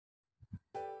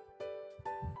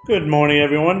Good morning,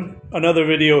 everyone. Another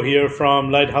video here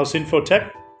from Lighthouse Infotech.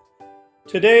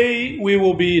 Today we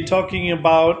will be talking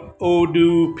about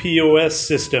Odoo POS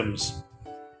systems,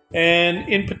 and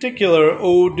in particular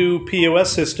Odoo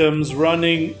POS systems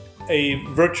running a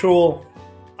virtual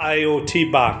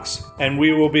IoT box. And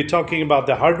we will be talking about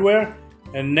the hardware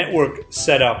and network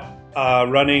setup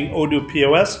running Odoo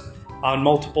POS on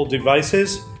multiple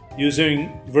devices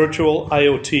using virtual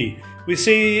IoT. We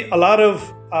see a lot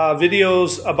of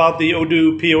videos about the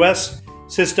Odoo POS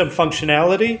system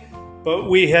functionality, but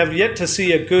we have yet to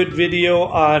see a good video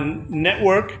on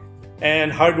network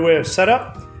and hardware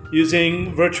setup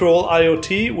using virtual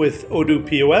IoT with Odoo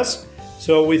POS.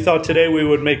 So we thought today we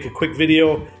would make a quick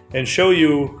video and show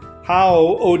you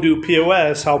how Odoo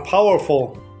POS, how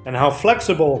powerful and how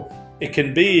flexible it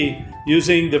can be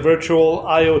using the virtual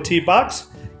IoT box,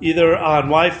 either on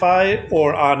Wi-Fi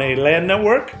or on a LAN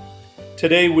network.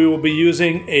 Today we will be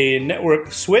using a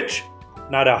network switch,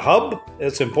 not a hub.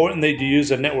 It's important that you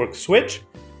use a network switch.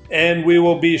 And we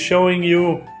will be showing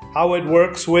you how it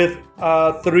works with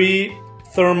 3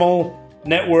 thermal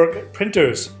network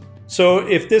printers. So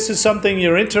if this is something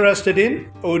you're interested in,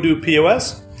 Odoo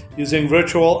POS using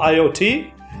virtual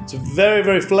IoT, it's a very,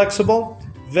 very flexible,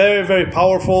 very, very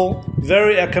powerful,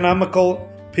 very economical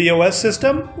POS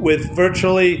system with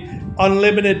virtually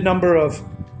unlimited number of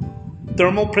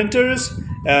thermal printers,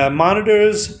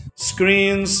 monitors,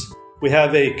 screens. We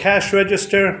have a cash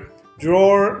register,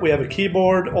 drawer, we have a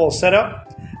keyboard all set up.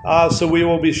 So we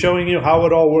will be showing you how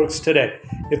it all works today.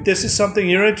 If this is something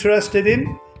you're interested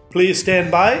in, please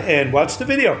stand by and watch the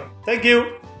video. Thank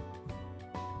you.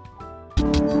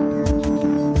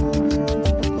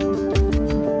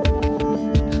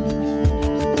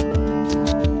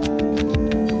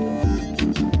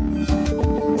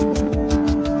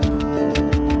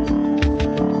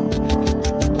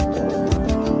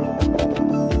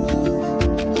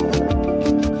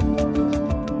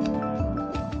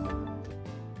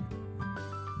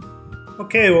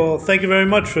 Okay, well, thank you very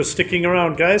much for sticking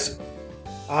around, guys.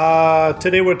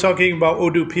 Today we're talking about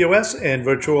Odoo POS and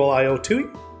virtual IoT.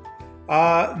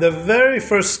 The very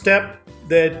first step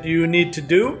that you need to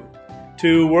do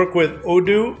to work with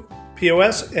Odoo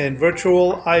POS and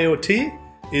virtual IoT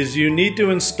is you need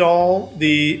to install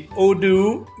the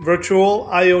Odoo virtual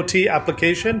IoT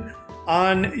application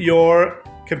on your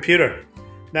computer.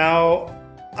 Now,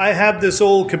 I have this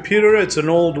old computer. It's an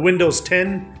old Windows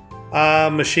 10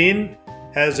 machine.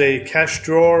 Has a cache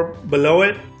drawer below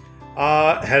it,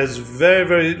 has very,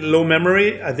 very low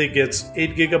memory. I think it's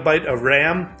 8 GB of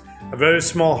RAM, a very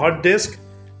small hard disk,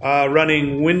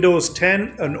 running Windows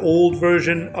 10, an old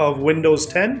version of Windows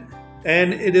 10,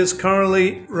 and it is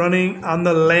currently running on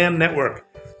the LAN network.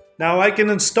 Now I can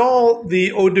install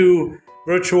the Odoo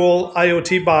virtual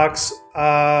IoT box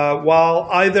while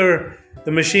either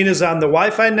the machine is on the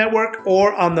Wi-Fi network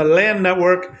or on the LAN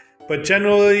network, but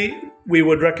generally we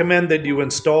would recommend that you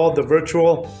install the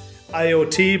virtual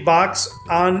IoT box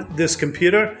on this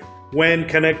computer when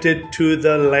connected to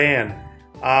the LAN.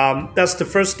 That's the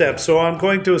first step. So I'm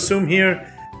going to assume here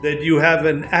that you have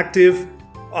an active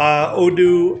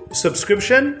Odoo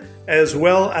subscription as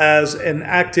well as an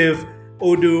active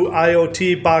Odoo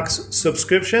IoT box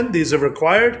subscription. These are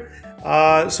required.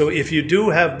 So if you do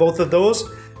have both of those,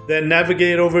 then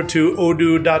navigate over to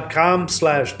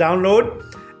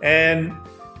odoo.com/download and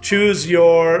choose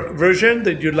your version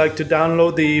that you'd like to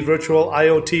download the virtual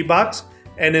IoT box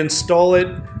and install it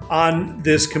on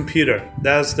this computer.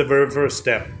 That's the very first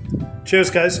step. Cheers,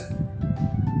 guys.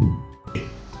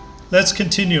 Let's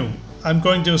continue. I'm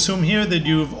going to assume here that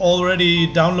you've already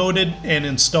downloaded and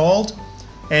installed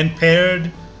and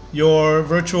paired your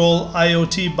virtual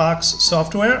IoT box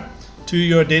software to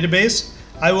your database.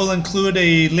 I will include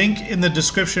a link in the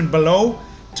description below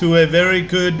to a very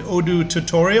good Odoo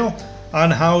tutorial on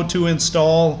how to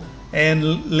install and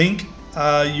link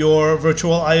your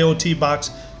virtual IoT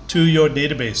box to your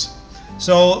database.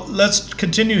 So let's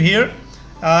continue here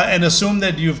and assume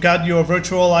that you've got your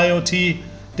virtual IoT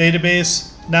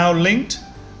database now linked.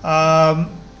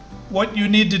 What you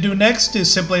need to do next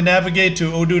is simply navigate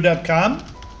to odoo.com.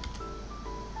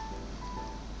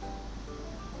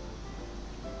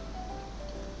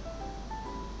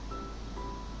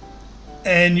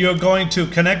 And you're going to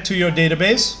connect to your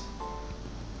database.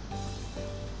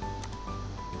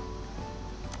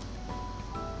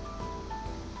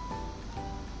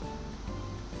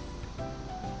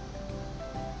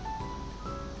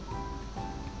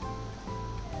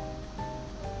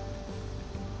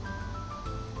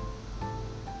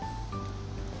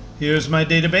 Here's my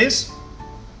database.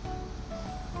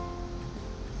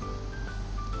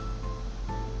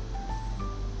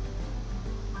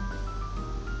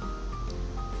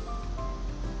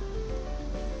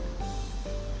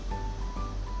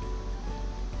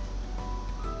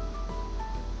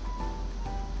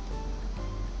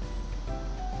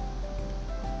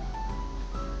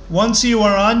 Once you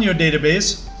are on your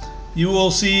database, you will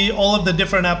see all of the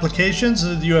different applications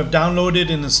that you have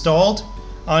downloaded and installed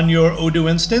on your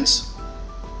Odoo instance.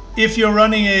 If you're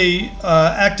running a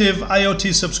active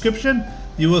IoT subscription,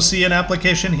 you will see an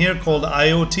application here called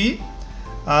IoT.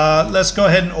 Let's go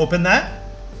ahead and open that.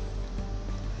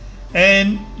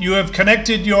 And you have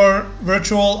connected your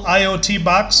virtual IoT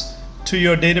box to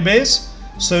your database.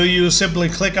 So you simply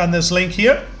click on this link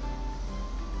here.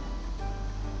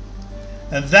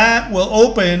 And that will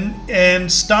open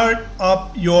and start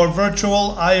up your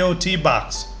virtual IoT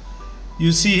box.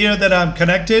 You see here that I'm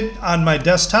connected on my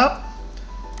desktop.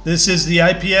 This is the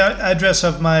IP address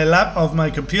of my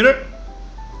computer.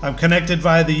 I'm connected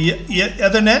via the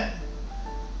Ethernet.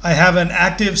 I have an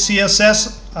active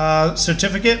CSS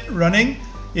certificate running.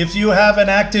 If you have an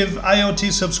active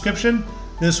IoT subscription,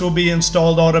 this will be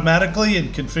installed automatically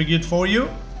and configured for you.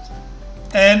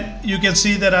 And you can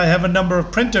see that I have a number of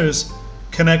printers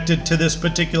connected to this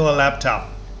particular laptop.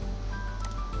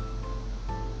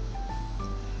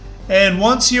 And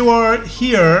once you are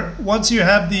here, once you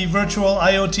have the virtual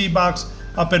IoT box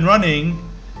up and running,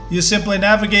 you simply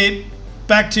navigate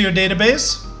back to your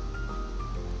database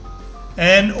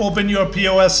and open your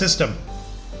POS system.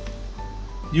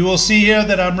 You will see here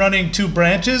that I'm running 2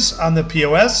 branches on the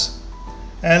POS.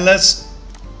 And let's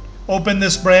open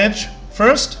this branch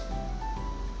first.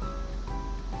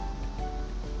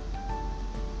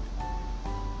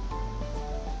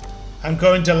 I'm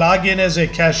going to log in as a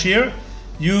cashier.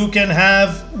 You can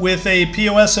have, with a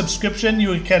POS subscription,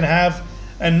 you can have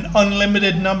an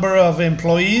unlimited number of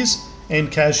employees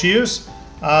and cashiers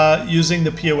using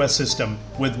the POS system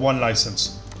with 1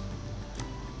 license.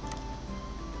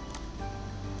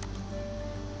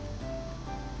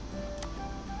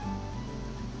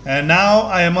 And now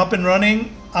I am up and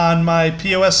running on my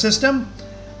POS system.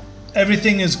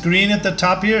 Everything is green at the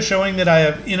top here, showing that I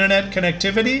have internet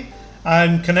connectivity.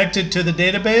 I'm connected to the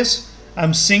database.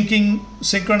 I'm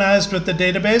synchronized with the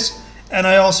database. And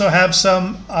I also have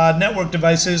some network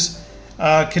devices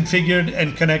configured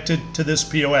and connected to this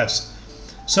POS.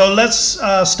 So let's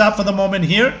stop for the moment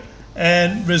here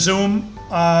and resume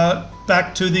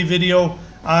back to the video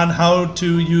on how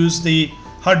to use the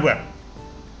hardware.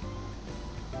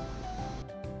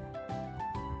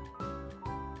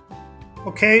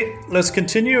 Okay, let's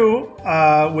continue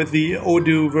with the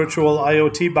Odoo Virtual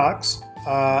IoT box.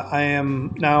 I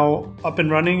am now up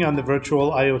and running on the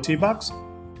Virtual IoT box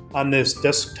on this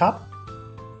desktop.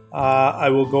 I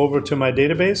will go over to my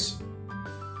database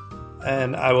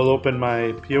and I will open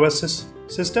my POS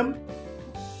system.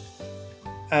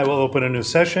 I will open a new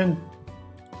session.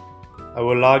 I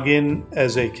will log in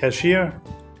as a cashier.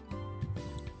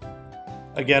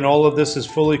 Again, all of this is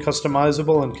fully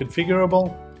customizable and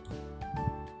configurable.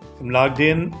 I'm logged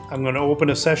in. I'm going to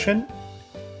open a session.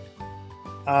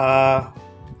 I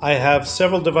have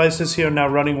several devices here now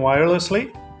running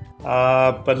wirelessly,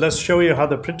 but let's show you how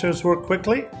the printers work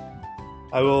quickly.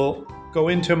 I will go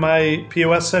into my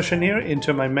POS session here,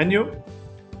 into my menu.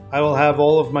 I will have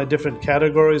all of my different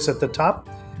categories at the top.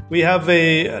 We have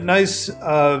a nice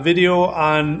video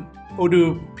on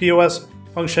Odoo POS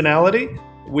functionality.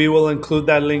 We will include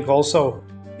that link also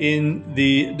in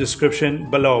the description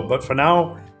below. But for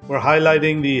now, we're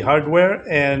highlighting the hardware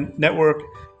and network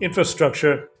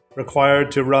infrastructure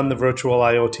required to run the virtual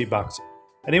IoT box.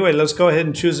 Anyway, let's go ahead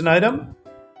and choose an item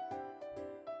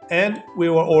and we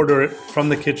will order it from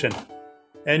the kitchen.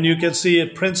 And you can see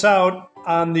it prints out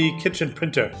on the kitchen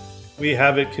printer. We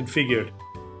have it configured.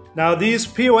 Now these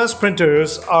POS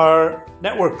printers are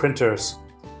network printers.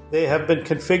 They have been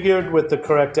configured with the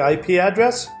correct IP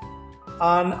address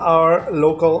on our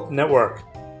local network.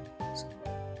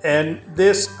 And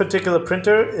this particular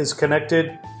printer is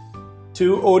connected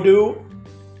to Odoo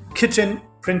Kitchen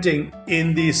Printing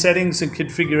in the settings and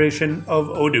configuration of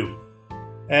Odoo.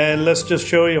 And let's just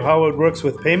show you how it works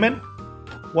with payment.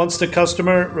 Once the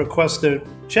customer requests a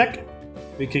check,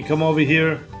 we can come over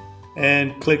here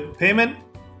and click payment.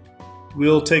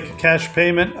 We'll take a cash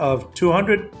payment of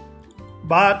 200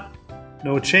 baht,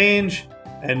 no change,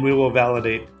 and we will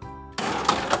validate.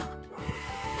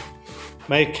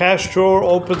 My cash drawer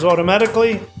opens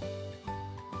automatically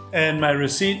and my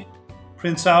receipt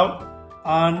prints out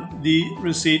on the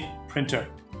receipt printer.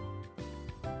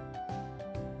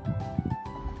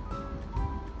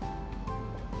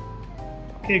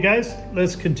 Okay guys,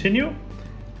 let's continue.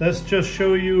 Let's just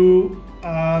show you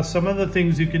some of the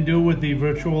things you can do with the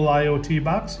virtual IoT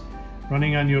box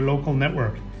running on your local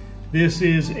network. This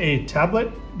is a tablet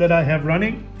that I have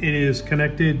running. It is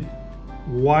connected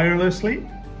wirelessly.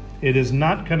 It is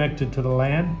not connected to the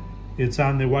LAN. It's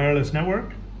on the wireless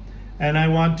network. and I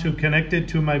want to connect it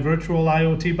to my virtual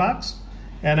IoT box,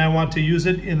 and I want to use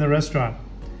it in the restaurant.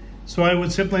 So I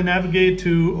would simply navigate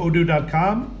to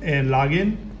odoo.com and log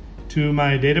in to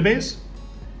my database.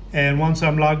 And once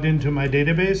I'm logged into my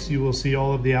database, you will see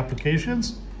all of the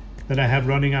applications that I have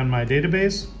running on my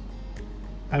database.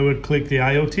 I would click the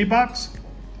IoT box.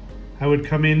 I would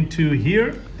come into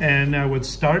here and I would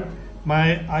start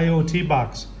my IoT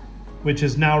box, which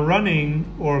is now running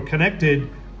or connected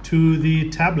to the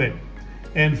tablet.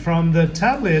 And from the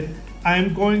tablet,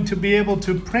 I'm going to be able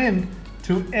to print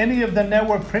to any of the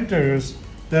network printers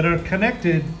that are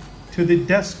connected to the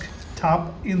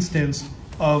desktop instance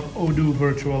of Odoo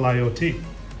Virtual IoT.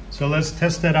 So let's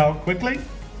test that out quickly.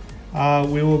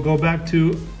 We will go back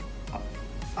to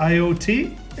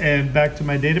IoT and back to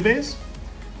my database.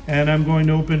 And I'm going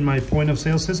to open my point of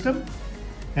sale system.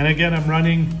 And again, I'm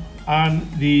running on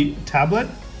the tablet,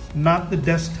 not the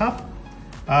desktop.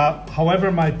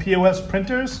 However, my POS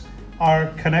printers are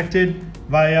connected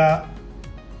via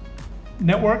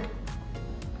network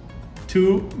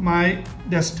to my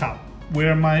desktop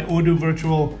where my Odoo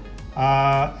Virtual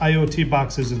IoT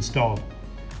box is installed.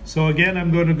 So again,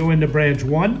 I'm going to go into branch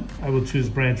 1. I will choose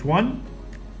branch 1.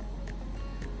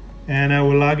 And I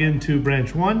will log into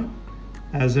branch 1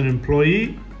 as an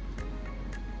employee.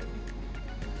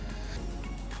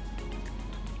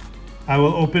 I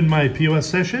will open my POS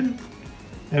session.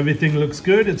 Everything looks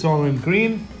good. It's all in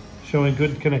green, showing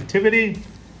good connectivity.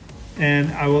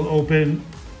 And I will open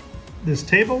this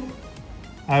table.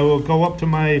 I will go up to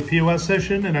my POS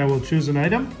session and I will choose an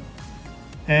item.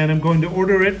 And I'm going to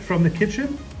order it from the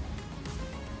kitchen.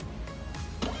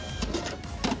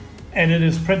 And it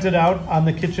is printed out on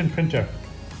the kitchen printer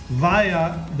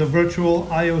via the virtual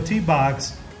IoT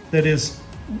box that is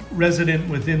resident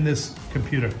within this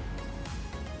computer.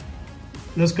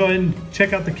 Let's go ahead and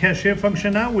check out the cashier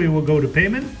function now. We will go to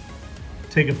payment,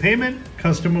 take a payment.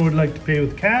 Customer would like to pay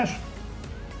with cash,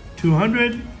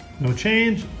 200, no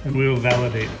change, and we will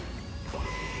validate.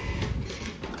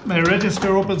 My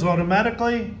register opens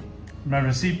automatically. My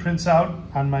receipt prints out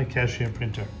on my cashier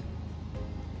printer.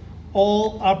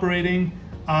 All operating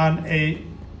on a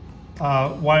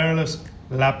wireless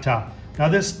laptop. Now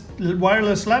this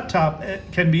wireless laptop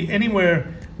can be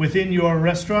anywhere within your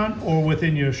restaurant or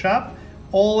within your shop.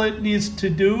 All it needs to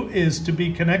do is to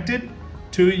be connected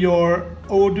to your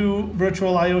Odoo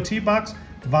Virtual IoT box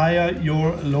via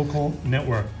your local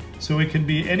network. So it can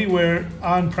be anywhere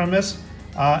on premise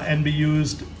and be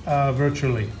used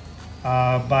virtually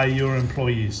by your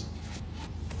employees.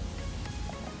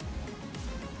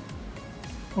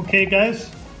 Okay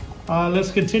guys,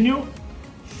 let's continue.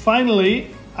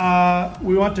 Finally,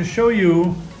 we want to show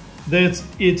you that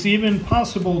it's even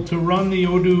possible to run the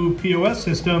Odoo POS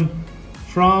system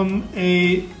from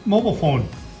a mobile phone.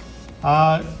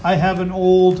 I have an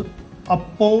old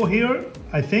Oppo here,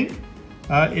 I think.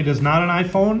 It is not an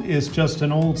iPhone, it's just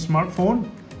an old smartphone.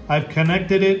 I've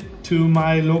connected it to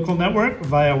my local network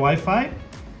via Wi-Fi.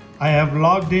 I have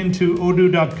logged into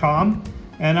odoo.com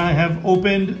and I have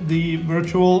opened the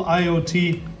virtual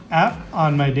IoT app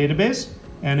on my database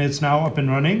and it's now up and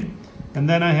running. And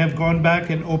then I have gone back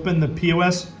and opened the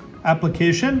POS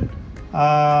application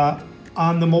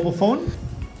on the mobile phone,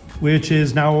 which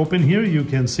is now open here. You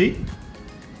can see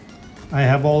I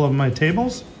have all of my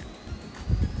tables.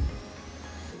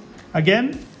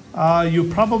 Again, you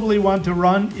probably want to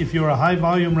run, if you're a high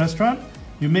volume restaurant,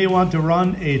 you may want to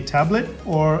run a tablet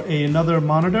or another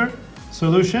monitor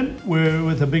solution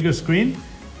with a bigger screen.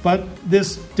 But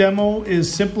this demo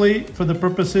is simply for the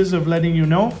purposes of letting you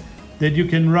know that you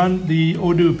can run the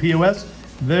Odoo POS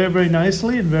very, very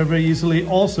nicely and very, very easily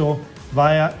also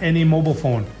via any mobile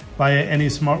phone, via any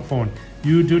smartphone.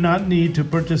 You do not need to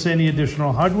purchase any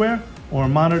additional hardware or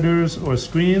monitors or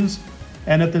screens.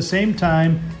 And at the same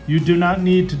time, you do not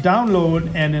need to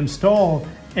download and install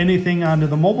anything onto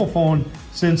the mobile phone,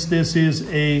 since this is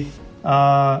a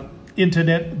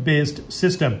internet-based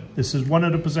system. This is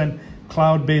 100%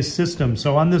 cloud-based system.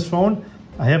 So on this phone,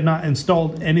 I have not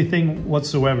installed anything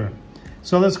whatsoever.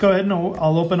 So let's go ahead and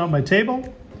I'll open up my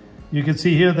table. You can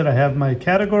see here that I have my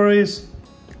categories.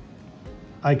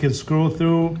 I can scroll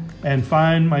through and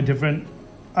find my different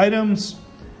items.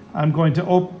 I'm going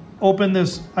to open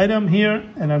this item here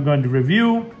and I'm going to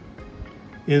review.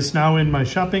 It's now in my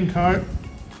shopping cart.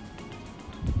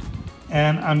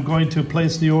 And I'm going to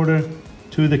place the order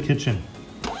to the kitchen.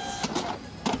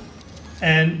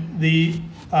 And the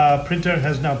printer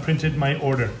has now printed my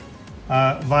order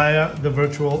via the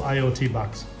virtual IoT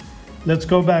box. Let's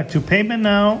go back to payment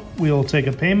now. We'll take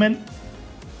a payment.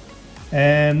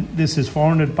 And this is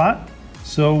 400 baht.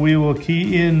 So we will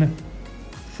key in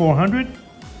 400.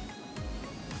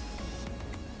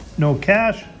 no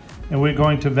cash, and we're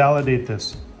going to validate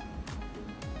this.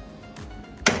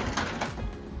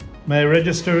 My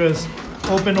register is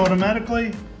open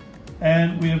automatically,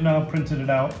 and we have now printed it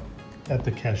out at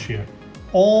the cashier,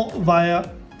 all via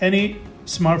any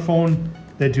smartphone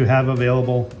that you have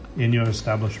available in your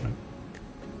establishment.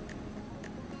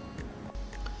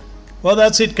 Well,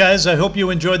 that's it, guys. I hope you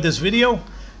enjoyed this video.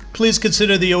 Please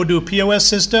consider the Odoo POS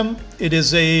system. It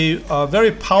is a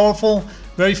very powerful,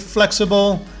 very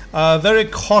flexible, very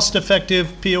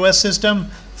cost-effective POS system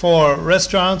for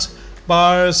restaurants,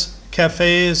 bars,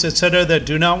 cafes, etc. that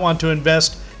do not want to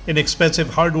invest in expensive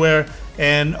hardware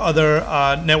and other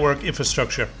network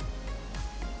infrastructure.